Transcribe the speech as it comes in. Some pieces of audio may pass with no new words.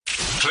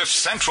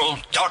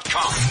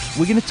CliffCentral.com.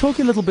 We're going to talk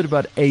a little bit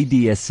about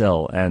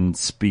ADSL and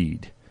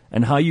speed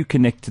and how you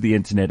connect to the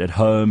internet at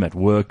home, at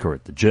work, or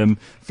at the gym.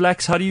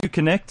 Flax, how do you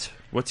connect?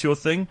 What's your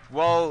thing?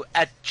 Well,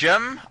 at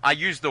gym, I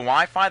use the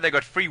Wi-Fi. They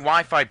got free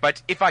Wi-Fi.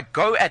 But if I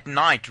go at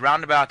night,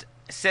 round about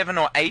 7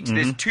 or 8,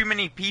 there's too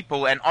many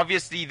people, and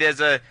obviously there's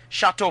a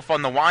shut-off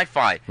on the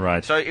Wi-Fi.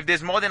 Right. So if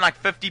there's more than like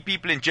 50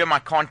 people in gym, I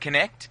can't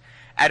connect.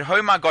 At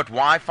home, I got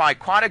Wi-Fi,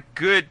 quite a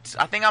good,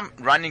 I think I'm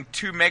running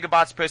 2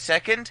 megabytes per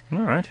second. All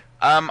right.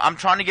 I'm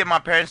trying to get my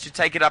parents to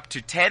take it up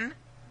to 10.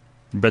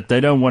 But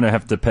they don't want to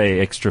have to pay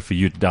extra for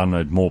you to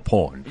download more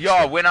porn.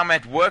 Yeah, when I'm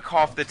at work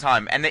half the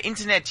time. And the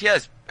internet here,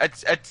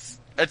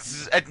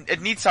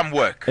 it needs some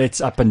work.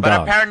 It's up and But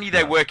down. apparently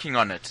they're working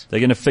on it. They're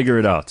going to figure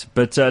it out.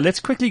 But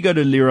let's quickly go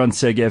to Liron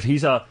Segev.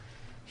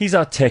 He's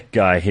our tech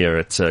guy here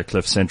at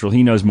Cliff Central.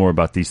 He knows more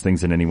about these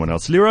things than anyone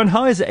else. Liron,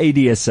 how is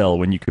ADSL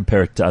when you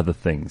compare it to other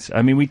things?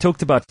 I mean, we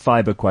talked about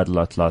fiber quite a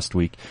lot last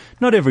week.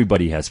 Not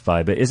everybody has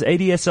fiber. Is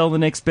ADSL the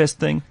next best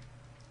thing?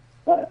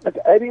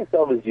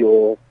 ADSL is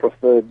your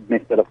preferred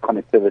method of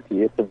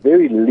connectivity. It's the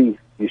very least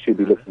you should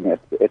be looking at.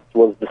 It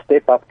was the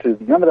step up to,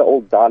 remember the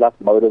old dial-up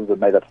modems that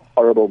made that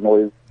horrible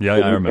noise? Yeah,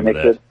 I remember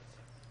that.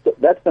 So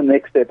that's the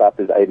next step up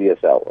is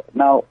ADSL.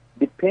 Now,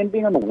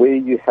 depending on where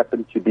you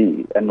happen to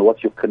be and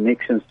what your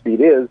connection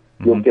speed is,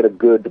 you'll get a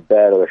good,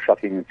 bad, or a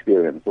shocking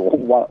experience.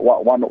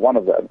 One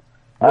of them.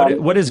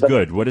 What is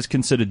good? What is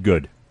considered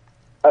good?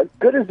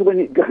 Good is when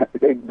you,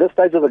 at this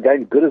stage of the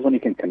game, good is when you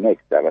can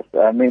connect, Dallas.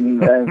 I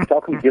mean,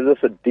 Telkom gives us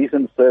a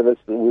decent service.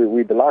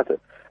 We're delighted.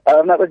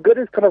 Now, the good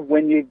is kind of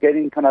when you're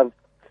getting kind of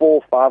 4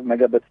 or 5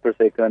 megabits per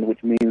second,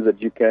 which means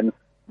that you can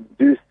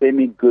do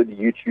semi-good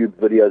YouTube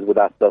videos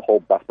without the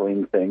whole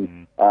buffering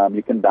thing.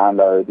 You can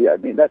download. Yeah, I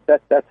mean, that's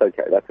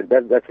okay.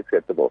 That's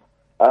acceptable.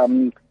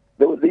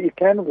 You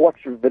can watch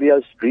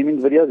videos,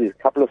 streaming videos. There's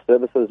a couple of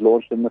services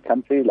launched in the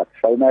country, like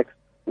Showmax,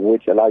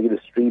 which allow you to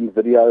stream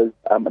videos.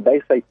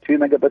 They say 2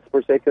 megabits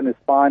per second is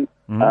fine.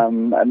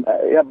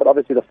 But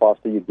obviously the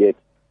faster you get,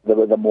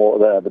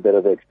 the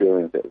better the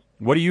experience is.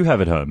 What do you have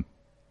at home?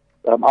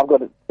 I've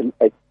got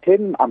a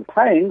 10, I'm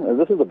paying,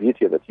 this is the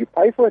beauty of it, you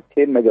pay for a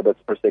 10 megabits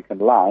per second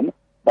line,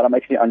 but I'm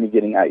actually only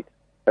getting 8.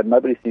 But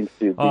nobody seems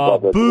to be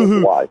bothered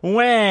with why.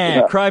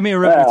 Wah! Cry me a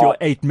river with your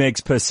 8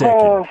 megs per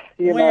second.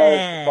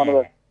 It's one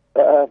of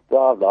the,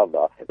 blah, blah,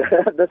 blah.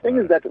 The thing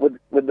is that with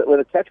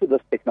the catch with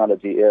this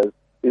technology is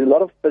there's a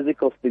lot of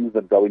physical things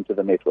that go into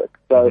the network.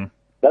 So it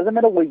doesn't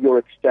matter where your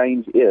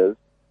exchange is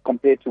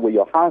compared to where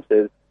your house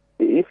is.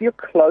 If you're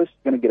close,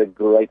 you're going to get a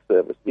great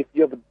service. If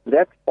you're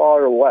that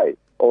far away,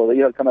 or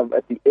kind of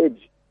at the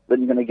edge, then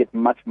you're going to get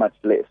much, much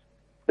less.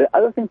 The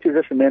other thing to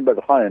just remember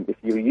at home, if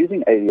you're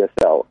using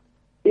ADSL,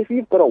 if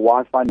you've got a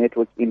Wi-Fi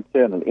network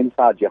internal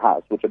inside your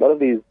house, which a lot of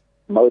these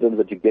modems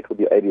that you get with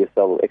your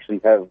ADSL will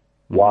actually have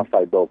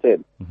Wi-Fi built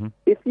in.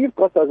 If you've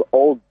got those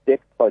old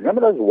deck phones,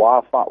 remember those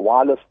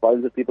wireless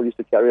phones that people used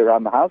to carry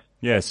around the house?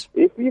 Yes.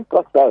 If you've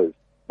got those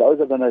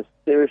are going to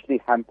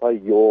seriously hamper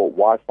your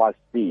Wi-Fi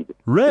speed.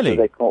 Really?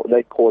 They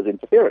cause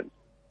interference.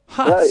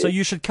 So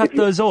you should cut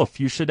those off.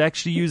 You should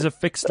actually use a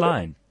fixed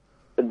line.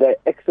 The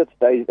exit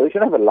stage, you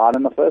should have a line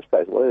in the first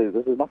place. Well,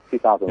 this is not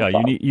 2005.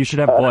 Yeah, you should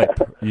have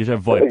VoIP. You should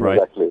have VoIP, right?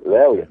 Exactly.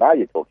 There we go. Now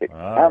you're talking.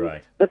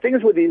 Right. The thing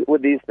is with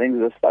these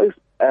things,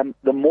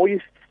 the more you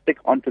stick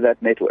onto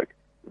that network,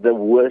 the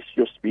worse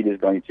your speed is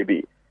going to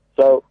be.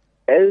 So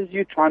as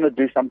you're trying to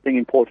do something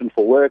important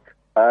for work,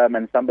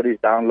 and somebody's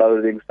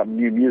downloading some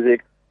new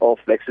music, or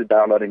Flex is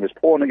downloading his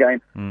porn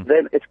again,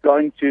 then it's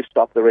going to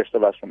stop the rest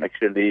of us from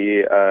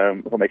actually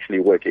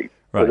working.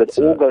 Right, because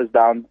it all goes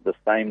down the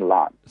same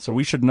line. So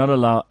we should not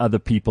allow other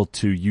people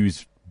to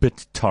use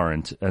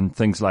BitTorrent and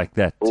things like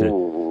that.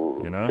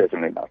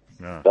 Certainly not.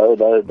 No.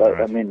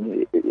 I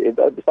mean,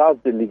 besides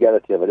the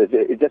legality of it,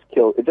 it just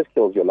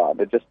kills your line.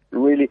 It just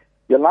really,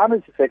 your line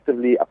is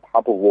effectively a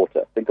pipe of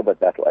water. Think of it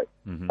that way.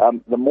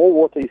 The more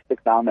water you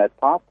stick down that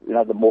pipe,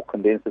 the more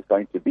condensed it's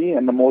going to be,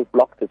 and the more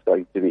blocked it's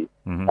going to be.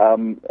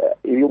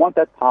 If you want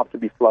that pipe to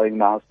be flowing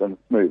nice and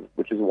smooth,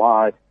 which is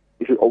why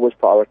you should always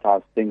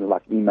prioritize things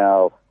like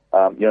email,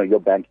 your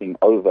banking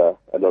over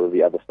a lot of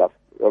the other stuff.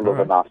 A lot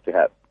of nice to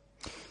have.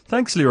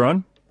 Thanks,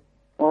 Liron.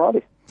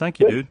 Alrighty. Thank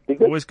you,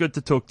 dude. Always good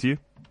to talk to you.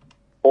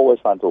 Always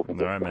fun talking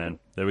to you. All right, man.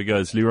 There we go.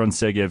 It's Liron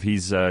Segev.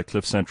 He's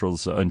Cliff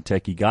Central's own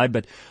techie guy.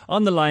 But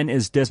on the line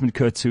is Desmond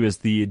Kurtz, who is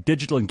the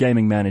digital and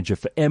gaming manager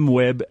for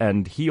MWeb,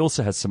 and he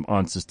also has some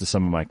answers to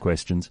some of my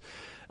questions.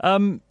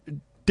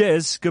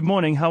 Des, good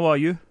morning. How are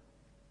you?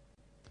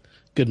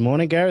 Good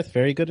morning, Gareth.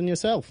 Very good, and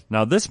yourself?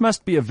 Now, this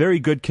must be a very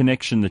good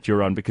connection that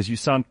you're on because you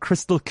sound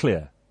crystal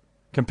clear.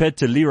 Compared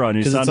to Liron,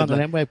 who sounded it's not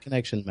an MWeb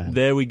connection, man.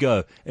 There we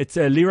go. It's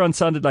Liron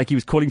sounded like he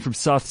was calling from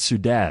South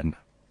Sudan.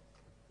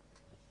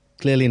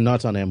 Clearly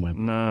not on MWeb.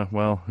 No,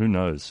 well, who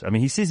knows? I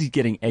mean, he says he's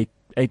getting 8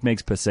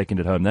 megs per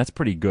second at home. That's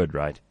pretty good,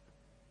 right?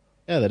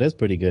 Yeah, that is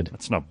pretty good.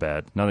 That's not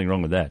bad. Nothing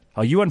wrong with that.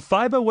 Are you on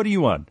fiber? What are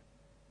you on?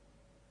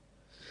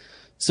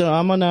 So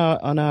I'm on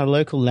our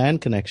local LAN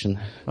connection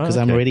because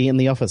I'm already in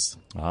the office.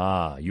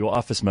 Your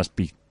office must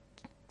be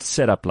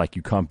set up like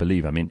you can't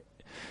believe. I mean,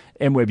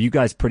 MWeb, you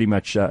guys pretty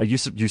much you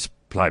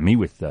supply me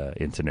with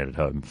internet at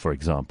home, for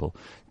example.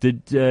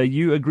 Did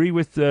you agree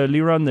with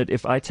Liron that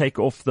if I take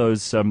off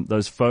those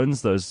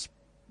phones, those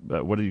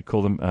what do you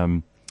call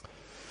them?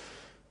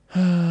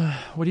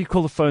 What do you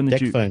call the phone that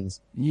Deck phones.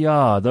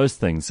 Yeah, those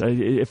things.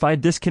 If I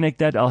disconnect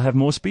that, I'll have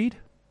more speed?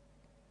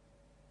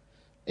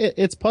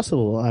 It's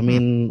possible. I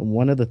mean,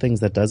 one of the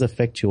things that does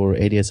affect your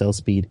ADSL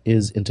speed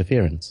is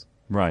interference.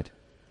 Right.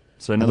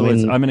 So in other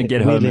words, I'm going to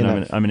get home and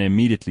I'm going to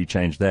immediately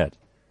change that.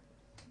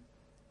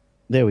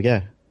 There we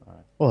go.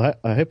 Well,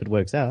 I hope it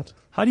works out.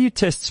 How do you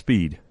test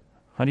speed?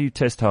 How do you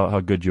test how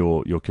good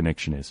your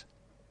connection is?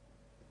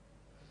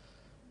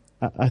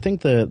 I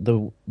think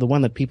the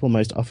one that people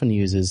most often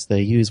use is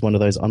they use one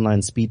of those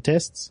online speed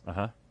tests.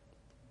 Uh-huh.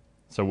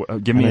 So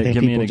give me an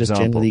example. People just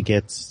generally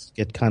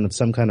get kind of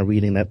some kind of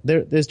reading that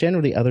there's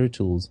generally other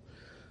tools.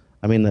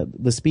 I mean,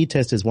 the speed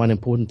test is one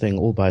important thing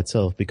all by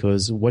itself,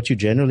 because what you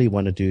generally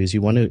want to do is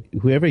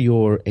whoever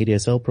your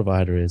ADSL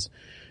provider is,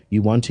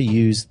 you want to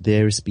use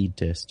their speed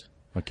test.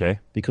 Okay.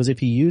 Because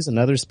if you use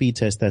another speed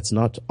test that's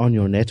not on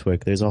your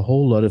network, there's a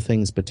whole lot of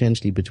things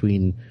potentially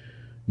between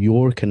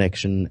your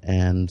connection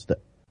and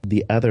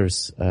the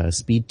other's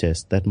speed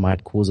test that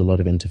might cause a lot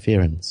of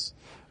interference.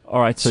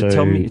 All right, so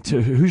tell me,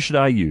 who should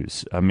I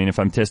use? I mean, if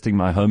I'm testing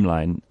my home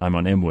line, I'm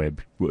on MWeb.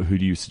 Who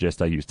do you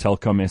suggest I use?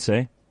 Telcom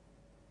SA?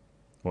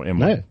 Or MWeb?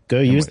 No, go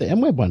use the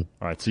MWeb one.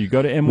 All right, so you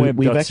go to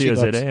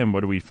mweb.co.za, and what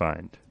do we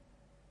find?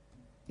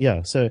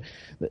 Yeah, so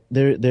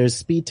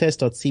there's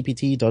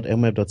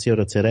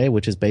speedtest.cpt.mweb.co.za,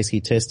 which is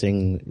basically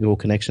testing your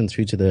connection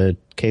through to the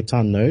Cape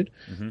Town node.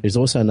 Mm-hmm. There's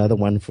also another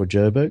one for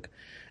Joburg.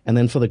 And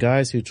then for the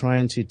guys who are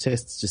trying to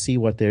test to see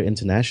what their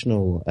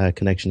international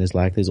connection is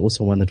like, there's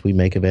also one that we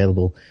make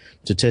available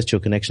to test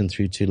your connection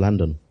through to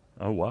London.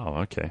 Oh,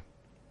 wow. Okay.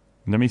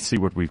 Let me see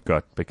what we've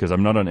got, because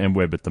I'm not on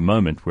MWeb at the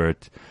moment. We're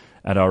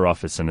at our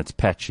office, and it's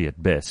patchy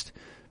at best.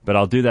 But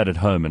I'll do that at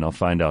home, and I'll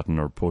find out and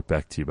I'll report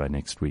back to you by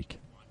next week.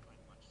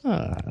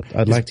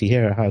 I'd like to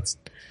hear how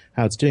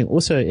it's doing.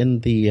 Also,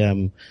 in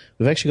the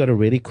we've actually got a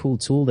really cool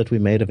tool that we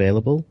made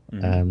available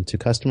to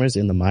customers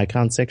in the My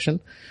Account section,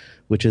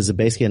 which is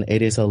basically an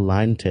ADSL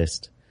line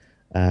test.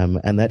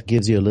 And that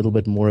gives you a little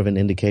bit more of an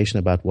indication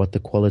about what the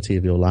quality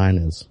of your line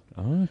is.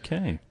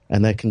 Okay.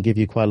 And that can give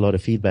you quite a lot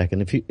of feedback.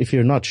 And if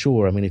you're not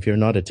sure, I mean, if you're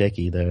not a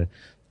techie,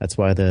 that's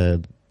why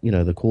the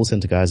call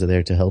center guys are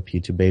there to help you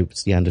to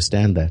basically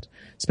understand that.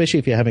 Especially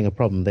if you're having a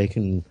problem, they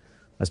can,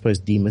 I suppose,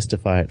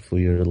 demystify it for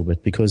you a little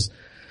bit, because,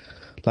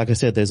 like I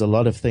said, there's a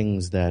lot of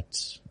things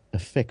that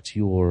affect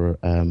your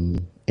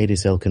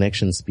ADSL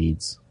connection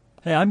speeds.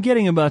 Hey, I'm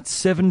getting about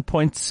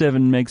 7.7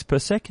 megs per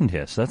second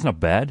here, so that's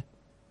not bad.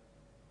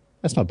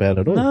 That's not bad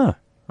at all. No,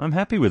 I'm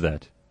happy with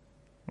that.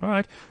 All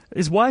right.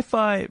 Is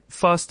Wi-Fi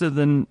faster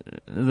than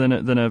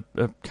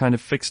a kind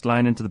of fixed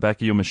line into the back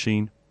of your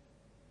machine?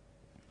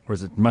 Or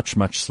is it much,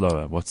 much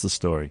slower? What's the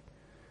story?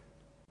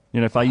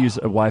 If I use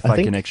a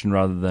Wi-Fi connection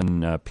rather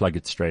than plug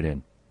it straight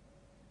in.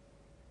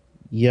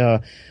 Yeah.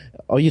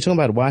 Are you talking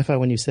about Wi-Fi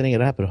when you're setting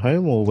it up at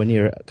home, or when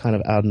you're kind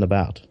of out and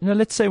about?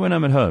 Let's say when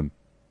I'm at home.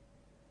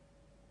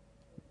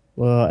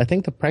 Well, I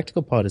think the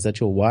practical part is that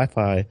your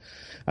Wi-Fi,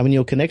 I mean,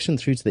 your connection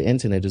through to the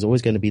internet is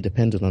always going to be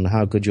dependent on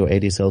how good your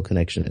ADSL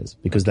connection is,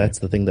 because that's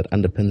the thing that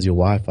underpins your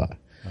Wi-Fi.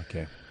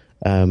 Okay.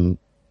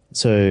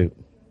 So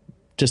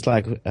just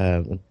like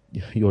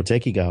your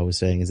techie guy was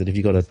saying, is that if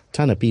you've got a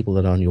ton of people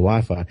that are on your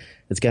Wi-Fi,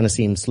 it's going to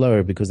seem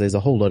slower because there's a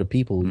whole lot of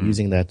people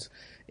using that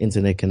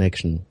internet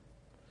connection.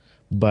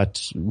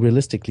 But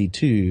realistically,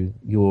 too,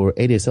 your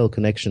ADSL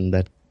connection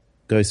that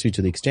goes through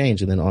to the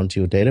exchange and then onto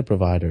your data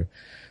provider,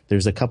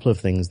 there's a couple of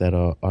things that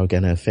are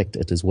going to affect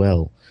it as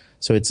well.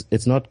 So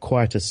it's not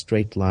quite a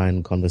straight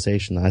line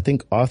conversation. I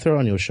think Arthur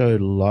on your show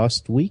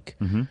last week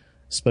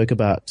spoke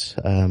about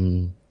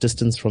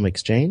distance from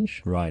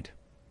exchange. Right.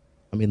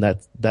 I mean,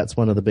 that's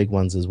one of the big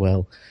ones as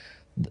well.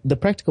 The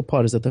practical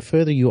part is that the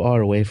further you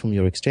are away from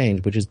your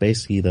exchange, which is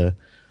basically do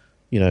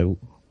you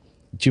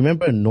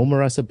remember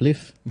Nomarasa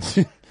Bliff?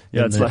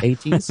 Yeah, it's like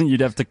 80s? You'd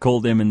have to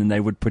call them and then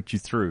they would put you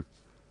through.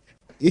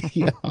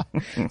 Yeah.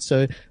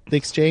 So the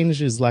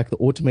exchange is like the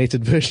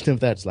automated version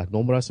of that. It's like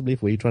Nomarasa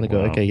Bliff, where you're trying to go,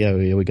 okay, yeah,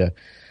 here we go.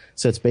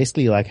 So it's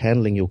basically like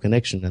handling your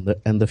connection,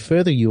 and the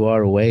further you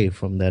are away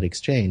from that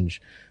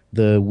exchange,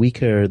 the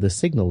weaker the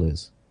signal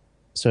is.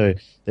 So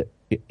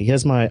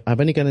I'm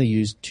only going to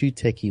use two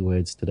techie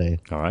words today.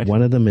 All right.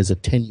 One of them is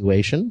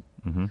attenuation,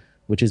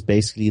 which is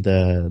basically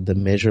the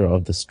measure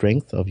of the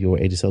strength of your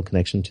ADSL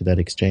connection to that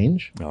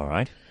exchange. All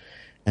right.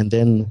 And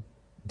then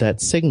that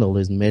signal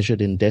is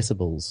measured in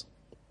decibels.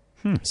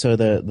 So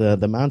the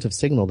amount of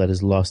signal that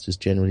is lost is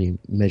generally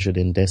measured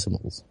in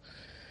decimals.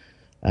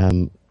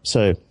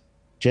 So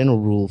general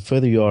rule,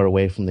 further you are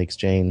away from the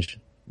exchange,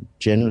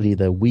 generally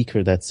the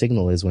weaker that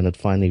signal is when it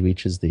finally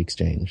reaches the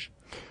exchange.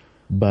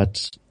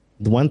 But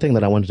the one thing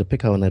that I wanted to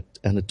pick up on it,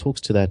 and it talks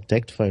to that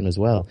DECT phone as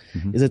well,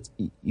 is that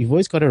you've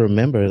always got to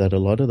remember that a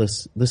lot of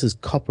this is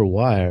copper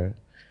wire.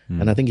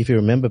 And I think if you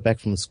remember back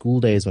from school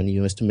days when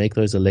you used to make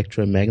those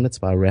electromagnets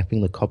by wrapping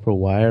the copper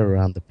wire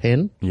around the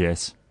pen.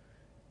 Yes.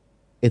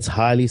 it's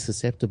highly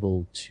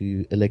susceptible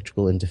to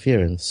electrical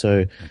interference.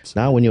 So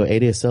now when your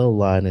ADSL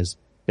line is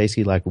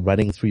basically like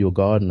running through your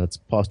garden, it's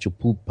past your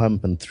pool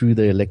pump and through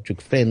the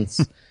electric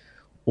fence,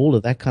 all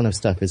of that kind of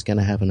stuff is going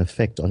to have an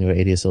effect on your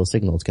ADSL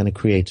signal. It's going to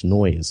create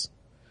noise.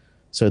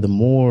 So the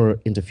more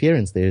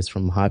interference there is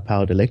from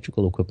high-powered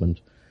electrical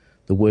equipment,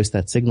 the worse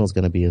that signal is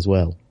going to be as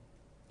well.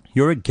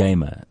 You're a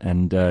gamer,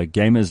 and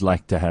gamers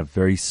like to have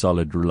very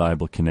solid,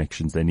 reliable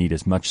connections. They need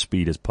as much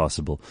speed as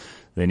possible.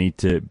 They need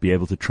to be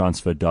able to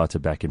transfer data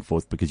back and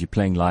forth because you're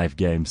playing live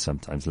games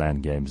sometimes,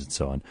 LAN games and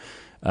so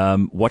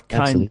on. What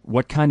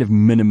kind of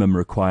minimum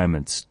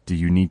requirements do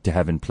you need to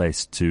have in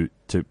place to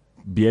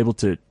be able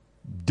to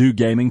do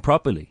gaming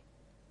properly?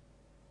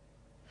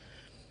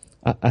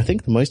 I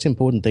think the most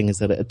important thing is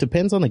that it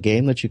depends on the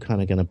game that you're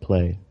kind of going to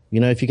play. You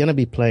know, if you're going to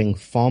be playing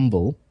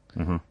Farmville,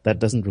 that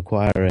doesn't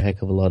require a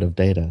heck of a lot of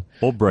data.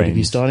 Or brains. But if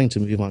you're starting to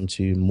move on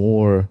to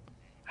more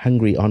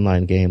hungry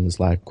online games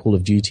like Call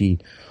of Duty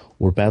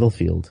or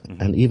Battlefield,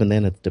 and even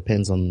then it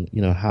depends on,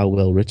 you know, how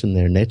well written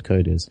their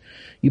netcode is,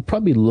 you're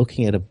probably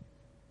looking at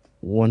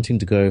wanting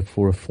to go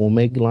for a 4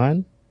 meg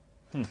line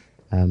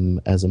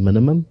as a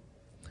minimum.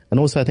 And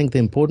also I think the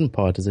important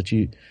part is that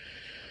you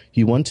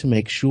want to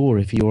make sure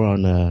if you're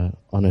on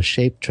a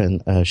shaped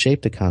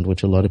account,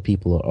 which a lot of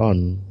people are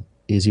on,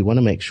 is you want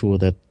to make sure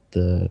that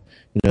the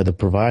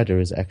provider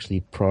is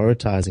actually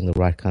prioritizing the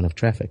right kind of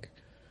traffic.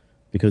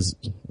 Because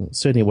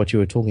certainly what you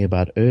were talking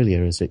about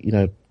earlier is that, you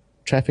know,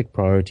 traffic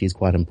priority is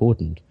quite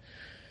important.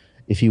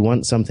 If you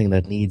want something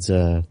that needs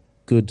a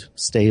good,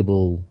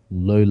 stable,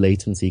 low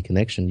latency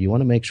connection, you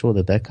want to make sure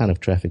that that kind of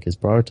traffic is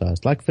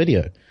prioritized, like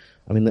video.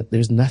 I mean,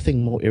 there's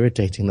nothing more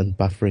irritating than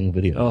buffering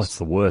videos. Oh, it's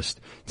the worst.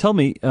 Tell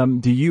me,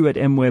 do you at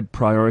MWeb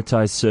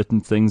prioritize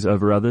certain things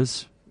over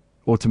others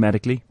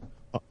automatically?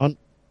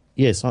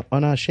 Yes,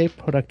 on our Shape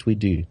product we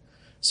do.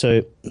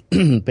 So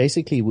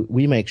basically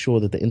we make sure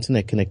that the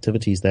internet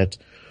connectivities that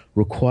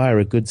require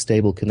a good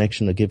stable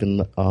connection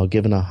are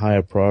given a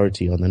higher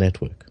priority on the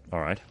network. All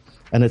right.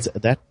 And it's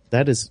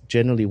that is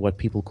generally what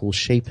people call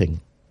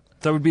shaping.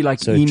 That would be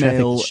like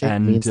email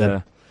and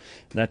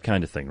that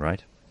kind of thing,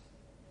 right?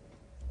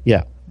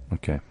 Yeah.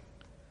 Okay.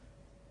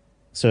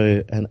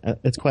 So, and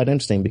it's quite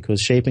interesting because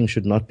shaping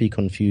should not be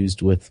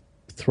confused with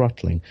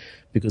throttling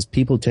because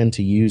people tend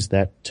to use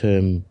that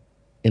term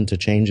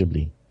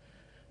interchangeably.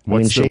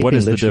 What is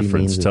the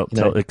difference?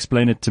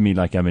 Explain it to me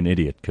like I'm an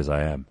idiot, because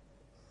I am.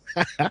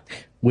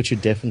 Which you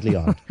definitely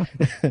are.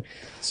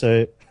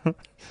 So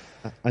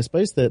I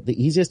suppose the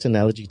easiest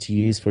analogy to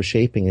use for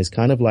shaping is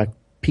kind of like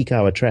peak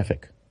hour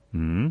traffic.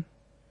 Mm-hmm.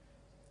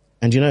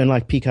 And, you know, in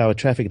like peak hour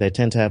traffic, they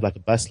tend to have like a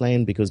bus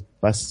lane because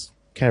bus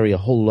carry a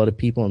whole lot of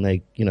people and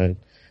they, you know,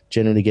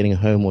 generally getting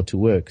home or to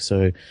work.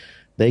 So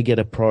they get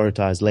a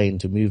prioritized lane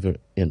to move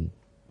in.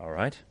 All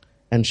right.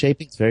 And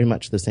shaping is very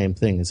much the same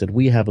thing, is that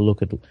we have a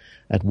look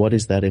at what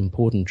is that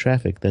important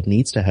traffic that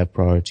needs to have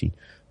priority,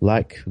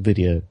 like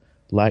video,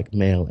 like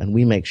mail, and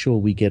we make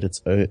sure it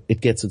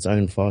gets its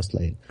own fast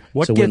lane.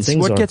 What gets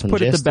put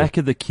at the back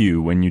of the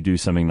queue when you do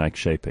something like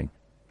shaping?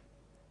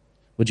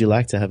 Would you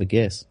like to have a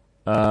guess?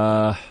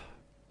 I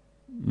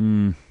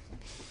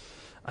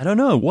don't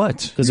know.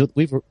 What? Because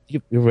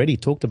you've already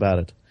talked about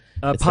it.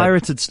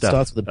 Pirated stuff.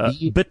 Starts with a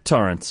B.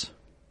 BitTorrents.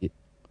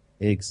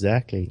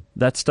 Exactly.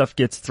 That stuff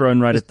gets thrown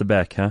right at the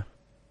back, huh?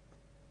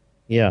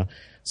 Yeah.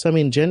 So, I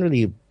mean,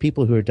 generally,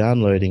 people who are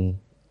downloading,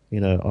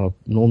 you know, are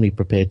normally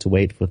prepared to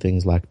wait for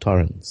things like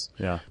torrents.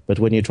 Yeah. But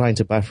when you're trying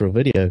to buffer a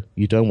video,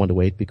 you don't want to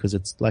wait because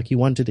it's like you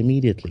want it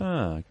immediately.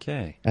 Ah,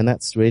 okay. And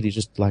that's really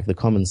just like the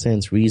common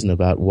sense reason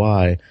about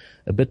why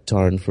a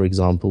BitTorrent, for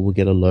example, will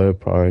get a lower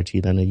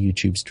priority than a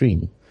YouTube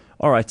stream.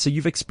 All right, so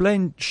you've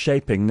explained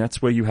shaping.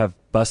 That's where you have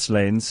bus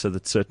lanes so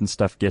that certain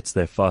stuff gets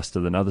there faster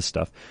than other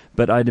stuff.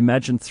 But I'd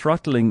imagine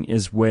throttling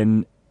is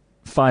when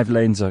 5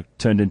 lanes are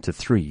turned into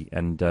 3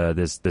 and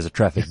there's a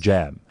traffic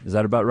jam. Is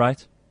that about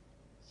right?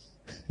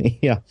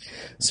 Yeah.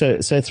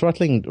 So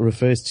throttling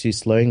refers to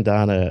slowing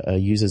down a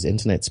user's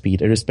internet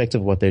speed,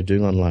 irrespective of what they're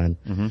doing online.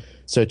 Mm-hmm.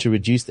 So to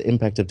reduce the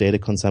impact of data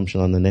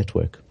consumption on the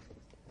network.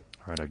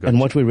 All right, and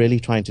what we're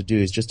really trying to do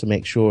is just to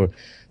make sure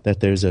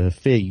that there's a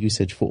fair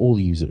usage for all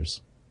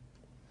users.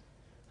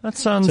 That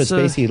sounds... So it's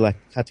basically like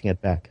cutting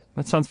it back.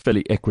 That sounds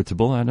fairly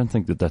equitable. I don't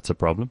think that's a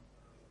problem.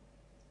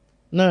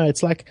 No,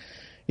 it's like,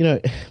 you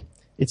know,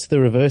 it's the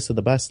reverse of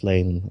the bus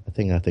lane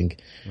thing, I think.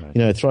 Right.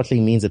 You know,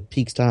 throttling means at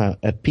peak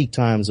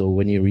times or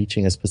when you're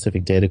reaching a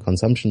specific data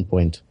consumption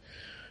point,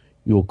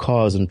 your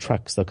cars and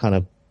trucks are kind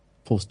of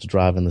forced to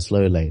drive in the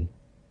slow lane.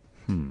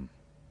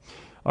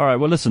 All right,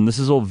 well, listen, this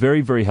is all very,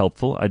 very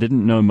helpful. I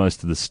didn't know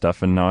most of this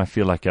stuff, and now I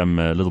feel like I'm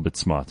a little bit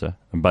smarter.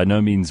 And by no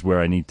means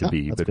where I need to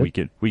be, but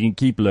good. we can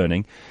keep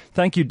learning.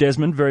 Thank you,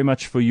 Desmond, very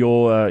much for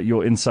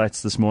your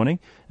insights this morning.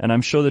 And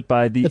I'm sure that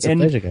by the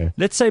end,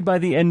 let's say by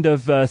the end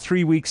of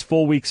 3 weeks,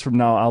 4 weeks from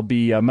now, I'll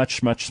be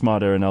much, much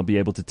smarter, and I'll be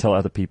able to tell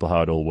other people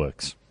how it all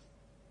works.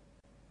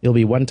 You'll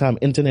be one-time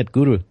internet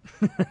guru.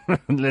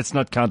 Let's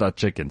not count our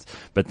chickens.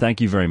 But thank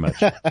you very much.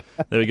 There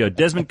we go.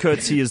 Desmond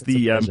Kurtz, he is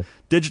the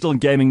digital and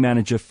gaming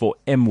manager for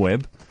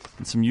MWeb.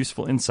 And some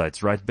useful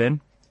insights, right,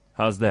 Ben?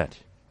 How's that?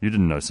 You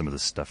didn't know some of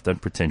this stuff.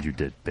 Don't pretend you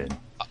did, Ben.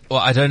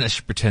 Well, I don't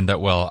actually pretend that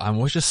well. I'm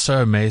always just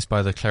so amazed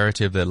by the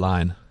clarity of their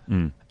line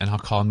and how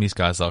calm these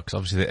guys are, because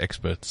obviously they're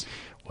experts.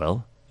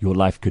 Well, your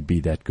life could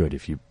be that good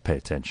if you pay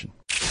attention.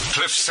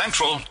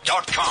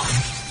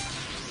 CliffCentral.com